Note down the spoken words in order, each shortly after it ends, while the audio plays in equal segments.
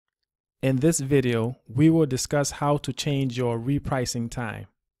In this video, we will discuss how to change your repricing time.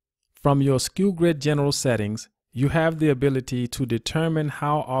 From your Sku Grid General Settings, you have the ability to determine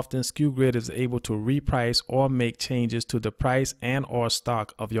how often Skugrid is able to reprice or make changes to the price and/or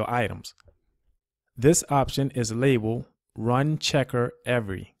stock of your items. This option is labeled Run Checker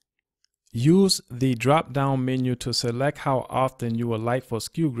Every. Use the drop-down menu to select how often you would like for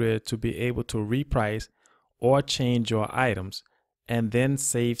Skugrid to be able to reprice or change your items, and then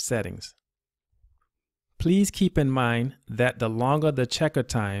save settings. Please keep in mind that the longer the checker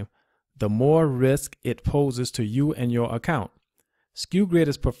time, the more risk it poses to you and your account. Skugrid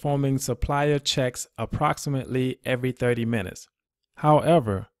is performing supplier checks approximately every 30 minutes.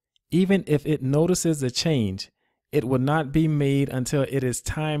 However, even if it notices a change, it will not be made until it is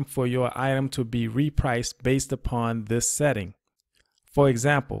time for your item to be repriced based upon this setting. For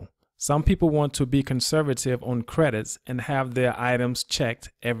example, some people want to be conservative on credits and have their items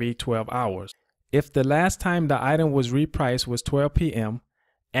checked every 12 hours. If the last time the item was repriced was 12 p.m.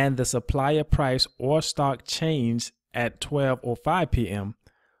 and the supplier price or stock changed at 12 or 5 p.m.,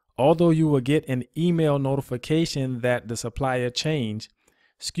 although you will get an email notification that the supplier changed,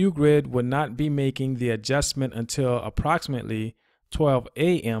 Skugrid would not be making the adjustment until approximately 12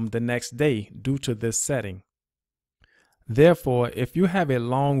 a.m. the next day due to this setting. Therefore, if you have a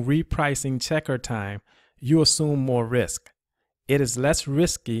long repricing checker time, you assume more risk. It is less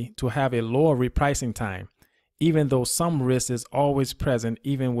risky to have a lower repricing time, even though some risk is always present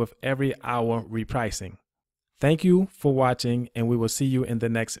even with every hour repricing. Thank you for watching, and we will see you in the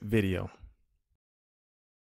next video.